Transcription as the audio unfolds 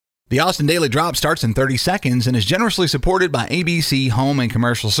The Austin Daily Drop starts in 30 seconds and is generously supported by ABC Home and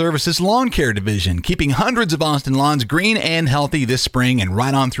Commercial Services Lawn Care Division, keeping hundreds of Austin lawns green and healthy this spring and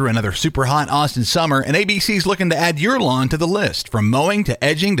right on through another super hot Austin summer. And ABC's looking to add your lawn to the list. From mowing to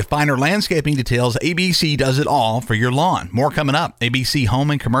edging to finer landscaping details, ABC does it all for your lawn. More coming up.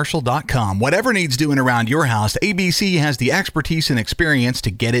 ABCHomeandCommercial.com. Whatever needs doing around your house, ABC has the expertise and experience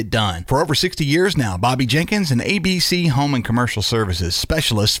to get it done. For over 60 years now, Bobby Jenkins and ABC Home and Commercial Services,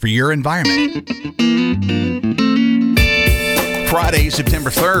 specialists for your environment. Friday, September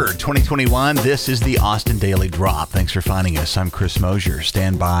 3rd, 2021. This is the Austin Daily Drop. Thanks for finding us. I'm Chris Mosier.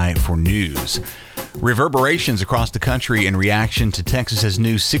 Stand by for news. Reverberations across the country in reaction to Texas's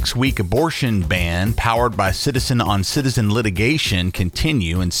new 6-week abortion ban powered by citizen-on-citizen litigation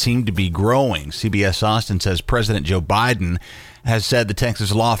continue and seem to be growing. CBS Austin says President Joe Biden has said the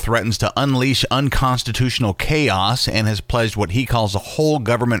Texas law threatens to unleash unconstitutional chaos and has pledged what he calls a whole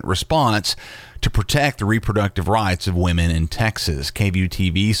government response to protect the reproductive rights of women in Texas.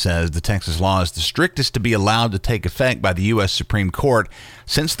 KVUE-TV says the Texas law is the strictest to be allowed to take effect by the U.S. Supreme Court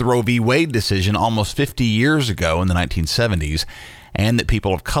since the Roe v. Wade decision almost 50 years ago in the 1970s, and that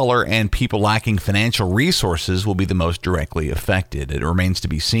people of color and people lacking financial resources will be the most directly affected. It remains to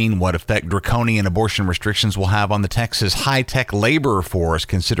be seen what effect draconian abortion restrictions will have on the Texas high-tech labor force,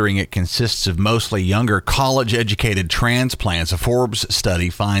 considering it consists of mostly younger, college-educated transplants. A Forbes study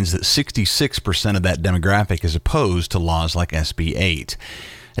finds that 66% of that demographic is opposed to laws like SB 8.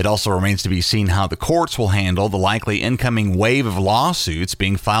 It also remains to be seen how the courts will handle the likely incoming wave of lawsuits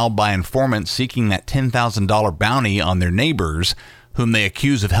being filed by informants seeking that $10,000 bounty on their neighbors, whom they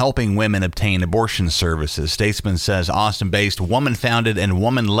accuse of helping women obtain abortion services. Statesman says Austin-based woman-founded and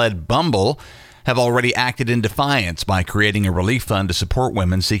woman-led Bumble have already acted in defiance by creating a relief fund to support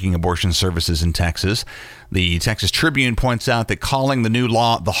women seeking abortion services in Texas. The Texas Tribune points out that calling the new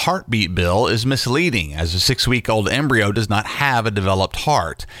law the Heartbeat Bill is misleading, as a 6-week-old embryo does not have a developed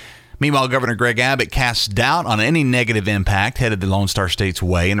heart. Meanwhile, Governor Greg Abbott casts doubt on any negative impact headed the Lone Star State's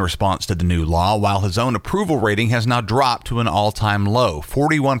way in response to the new law, while his own approval rating has now dropped to an all-time low.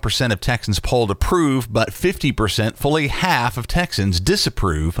 41% of Texans polled approve, but 50%, fully half of Texans,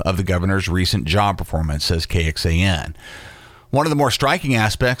 disapprove of the governor's recent job performance, says KXAN. One of the more striking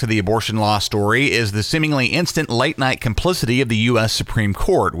aspects of the abortion law story is the seemingly instant late-night complicity of the U.S. Supreme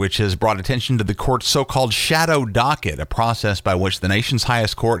Court, which has brought attention to the court's so-called shadow docket, a process by which the nation's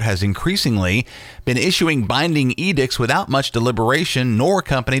highest court has increasingly been issuing binding edicts without much deliberation nor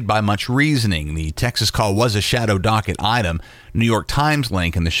accompanied by much reasoning. The Texas call was a shadow docket item. New York Times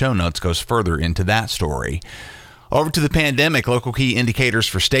link in the show notes goes further into that story. Over to the pandemic, local key indicators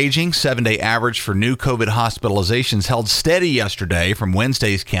for staging. 7-day average for new COVID hospitalizations held steady yesterday from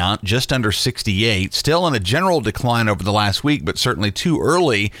Wednesday's count, just under 68. Still in a general decline over the last week, but certainly too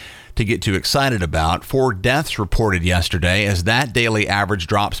early to get too excited about. 4 deaths reported yesterday as that daily average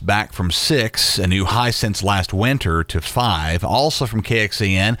drops back from 6, a new high since last winter, to 5. Also from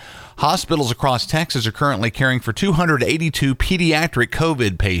KXAN, hospitals across Texas are currently caring for 282 pediatric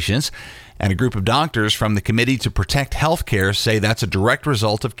COVID patients. And a group of doctors from the Committee to Protect Healthcare say that's a direct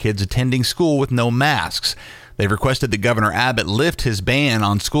result of kids attending school with no masks. They've requested that Governor Abbott lift his ban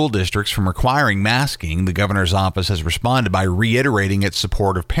on school districts from requiring masking. The governor's office has responded by reiterating its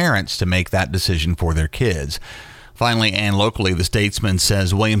support of parents to make that decision for their kids. Finally, and locally, the Statesman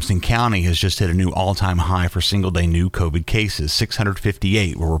says Williamson County has just hit a new all-time high for single-day new COVID cases.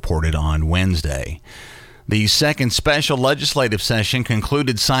 658 were reported on Wednesday. The second special legislative session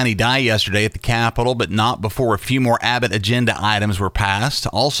concluded sine die yesterday at the Capitol, but not before a few more Abbott agenda items were passed.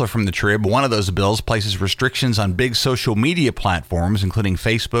 Also from the Trib, one of those bills places restrictions on big social media platforms, including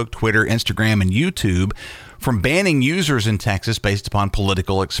Facebook, Twitter, Instagram, and YouTube, from banning users in Texas based upon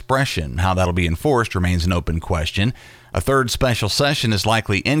political expression. How that'll be enforced remains an open question. A third special session is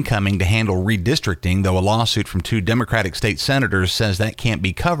likely incoming to handle redistricting, though a lawsuit from 2 Democratic state senators says that can't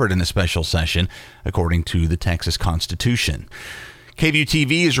be covered in a special session, according to the Texas Constitution.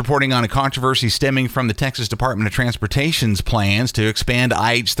 KVUE-TV is reporting on a controversy stemming from the Texas Department of Transportation's plans to expand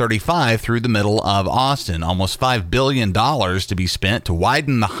IH-35 through the middle of Austin. Almost $5 billion to be spent to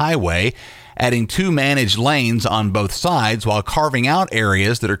widen the highway, adding 2 managed lanes on both sides while carving out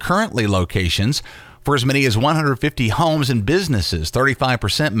areas that are currently locations for as many as 150 homes and businesses,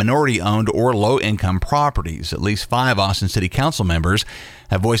 35% minority-owned or low-income properties. At least 5 Austin City Council members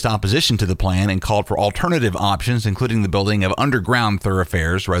have voiced opposition to the plan and called for alternative options, including the building of underground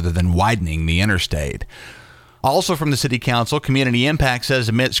thoroughfares rather than widening the interstate. Also from the City Council, Community Impact says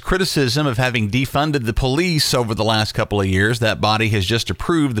amidst criticism of having defunded the police over the last couple of years, that body has just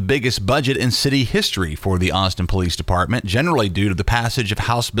approved the biggest budget in city history for the Austin Police Department, generally due to the passage of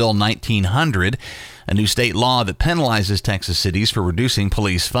House Bill 1900, a new state law that penalizes Texas cities for reducing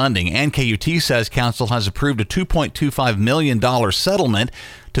police funding. And KUT says council has approved a $2.25 million settlement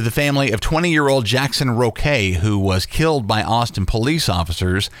to the family of 20-year-old Jackson Roque, who was killed by Austin police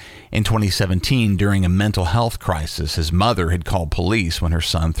officers in 2017 during a mental health crisis. His mother had called police when her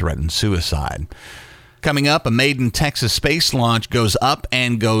son threatened suicide. Coming up, a maiden Texas space launch goes up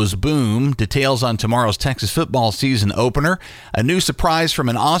and goes boom. Details on tomorrow's Texas football season opener. A new surprise from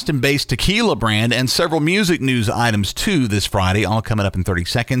an Austin-based tequila brand, and several music news items too this Friday, all coming up in 30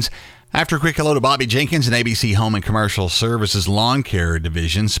 seconds. After a quick hello to Bobby Jenkins and ABC Home and Commercial Services Lawn Care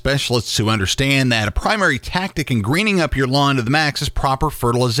Division, specialists who understand that a primary tactic in greening up your lawn to the max is proper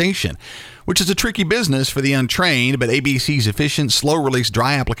fertilization, which is a tricky business for the untrained, but ABC's efficient, slow-release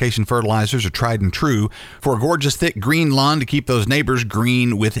dry application fertilizers are tried and true for a gorgeous, thick green lawn to keep those neighbors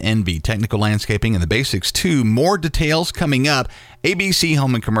green with envy. Technical landscaping and the basics, too. More details coming up. ABC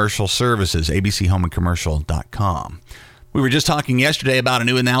Home and Commercial Services, abchomeandcommercial.com. We were just talking yesterday about a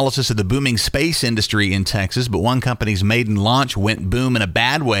new analysis of the booming space industry in Texas, but one company's maiden launch went boom in a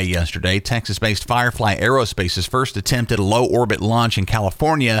bad way yesterday. Texas-based Firefly Aerospace's first attempt at a low-orbit launch in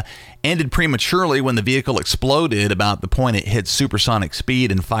California ended prematurely when the vehicle exploded about the point it hit supersonic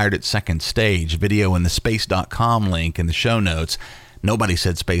speed and fired its second stage. Video in the space.com link in the show notes. Nobody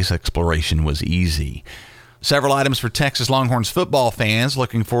said space exploration was easy. Several items for Texas Longhorns football fans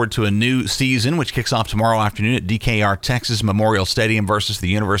looking forward to a new season, which kicks off tomorrow afternoon at DKR Texas Memorial Stadium versus the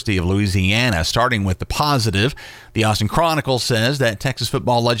University of Louisiana. Starting with the positive, the Austin Chronicle says that Texas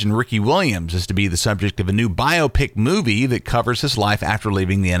football legend Ricky Williams is to be the subject of a new biopic movie that covers his life after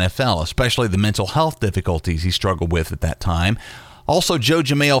leaving the NFL, especially the mental health difficulties he struggled with at that time. Also, Joe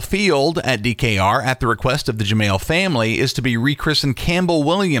Jamail Field at DKR, at the request of the Jamail family, is to be rechristened Campbell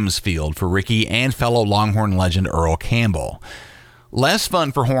Williams Field for Ricky and fellow Longhorn legend Earl Campbell. Less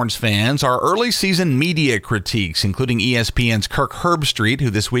fun for Horns fans are early season media critiques, including ESPN's Kirk Herbstreit, who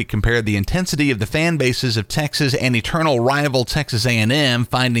this week compared the intensity of the fan bases of Texas and eternal rival Texas A&M,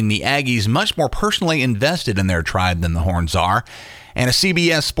 finding the Aggies much more personally invested in their tribe than the Horns are. And a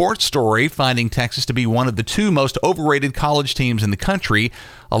CBS Sports story finding Texas to be one of the two most overrated college teams in the country,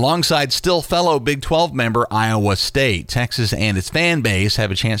 alongside still fellow Big 12 member Iowa State. Texas and its fan base have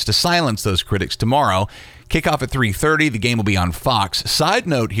a chance to silence those critics tomorrow. Kickoff at 3:30. The game will be on Fox. Side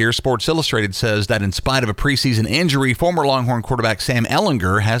note here, Sports Illustrated says that in spite of a preseason injury, former Longhorn quarterback Sam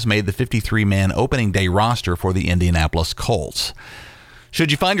Ehlinger has made the 53-man opening day roster for the Indianapolis Colts. Should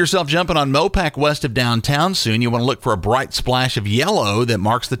you find yourself jumping on Mopac west of downtown soon, you want to look for a bright splash of yellow that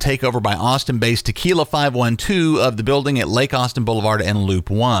marks the takeover by Austin-based Tequila 512 of the building at Lake Austin Boulevard and Loop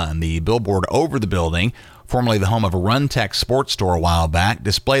 1. The billboard over the building, formerly the home of a Run-Tech sports store a while back,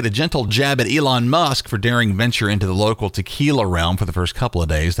 displayed a gentle jab at Elon Musk for daring venture into the local tequila realm for the first couple of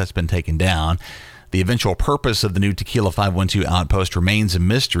days. That's been taken down. The eventual purpose of the new Tequila 512 outpost remains a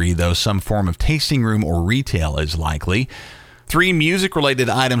mystery, though some form of tasting room or retail is likely. 3 music-related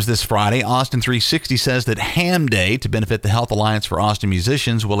items this Friday. Austin 360 says that Ham Day, to benefit the Health Alliance for Austin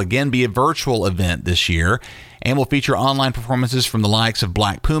musicians, will again be a virtual event this year and will feature online performances from the likes of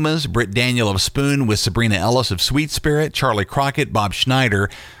Black Pumas, Britt Daniel of Spoon with Sabrina Ellis of Sweet Spirit, Charlie Crockett, Bob Schneider,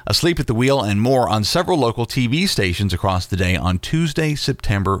 Asleep at the Wheel, and more on several local TV stations across the day on Tuesday,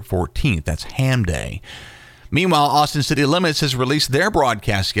 September 14th. That's Ham Day. Meanwhile, Austin City Limits has released their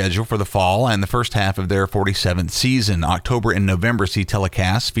broadcast schedule for the fall and the first half of their 47th season. October and November see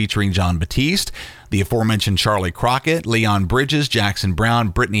telecasts featuring John Batiste, the aforementioned Charlie Crockett, Leon Bridges, Jackson Brown,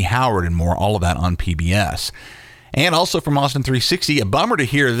 Brittany Howard, and more, all of that on PBS. And also from Austin 360, a bummer to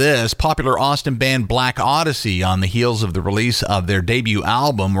hear this. Popular Austin band Black Odyssey, on the heels of the release of their debut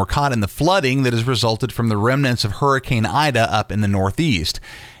album, were caught in the flooding that has resulted from the remnants of Hurricane Ida up in the Northeast.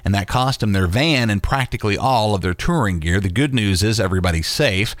 And that cost them their van and practically all of their touring gear. The good news is everybody's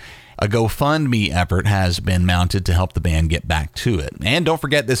safe. A GoFundMe effort has been mounted to help the band get back to it. And don't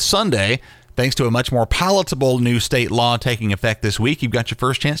forget, this Sunday, thanks to a much more palatable new state law taking effect this week, you've got your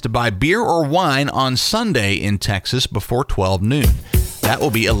first chance to buy beer or wine on Sunday in Texas before 12 noon. That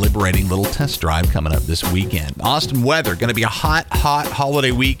will be a liberating little test drive coming up this weekend. Austin weather, going to be a hot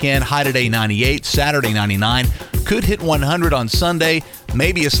holiday weekend. High today 98, Saturday 99. Could hit 100 on Sunday.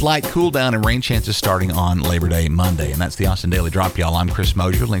 Maybe a slight cool down and rain chances starting on Labor Day Monday. And that's the Austin Daily Drop, y'all. I'm Chris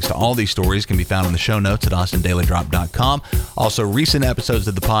Mosier. Links to all these stories can be found in the show notes at austindailydrop.com. Also, recent episodes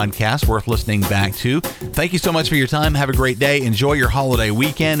of the podcast worth listening back to. Thank you so much for your time. Have a great day. Enjoy your holiday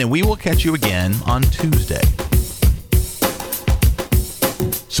weekend, and we will catch you again on Tuesday.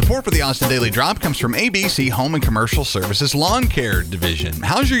 Support for the Austin Daily Drop comes from ABC Home and Commercial Services Lawn Care Division.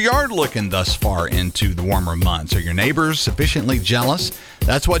 How's your yard looking thus far into the warmer months? Are your neighbors sufficiently jealous?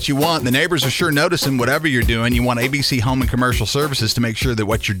 That's what you want. The neighbors are sure noticing whatever you're doing. You want ABC Home and Commercial Services to make sure that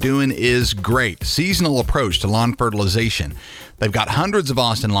what you're doing is great. Seasonal approach to lawn fertilization. They've got hundreds of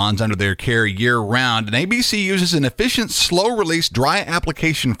Austin lawns under their care year-round, and ABC uses an efficient, slow-release, dry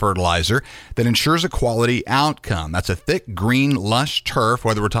application fertilizer that ensures a quality outcome. That's a thick, green, lush turf,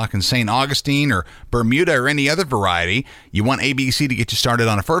 whether we're talking St. Augustine or Bermuda or any other variety. You want ABC to get you started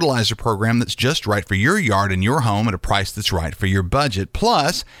on a fertilizer program that's just right for your yard and your home at a price that's right for your budget.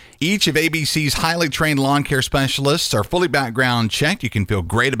 Plus, each of ABC's highly trained lawn care specialists are fully background checked. You can feel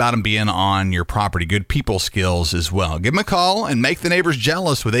great about them being on your property. Good people skills as well. Give them a call and make the neighbors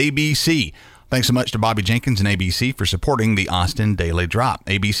jealous with ABC. Thanks so much to Bobby Jenkins and ABC for supporting the Austin Daily Drop.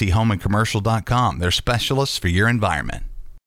 ABCHomeandCommercial.com. They're specialists for your environment.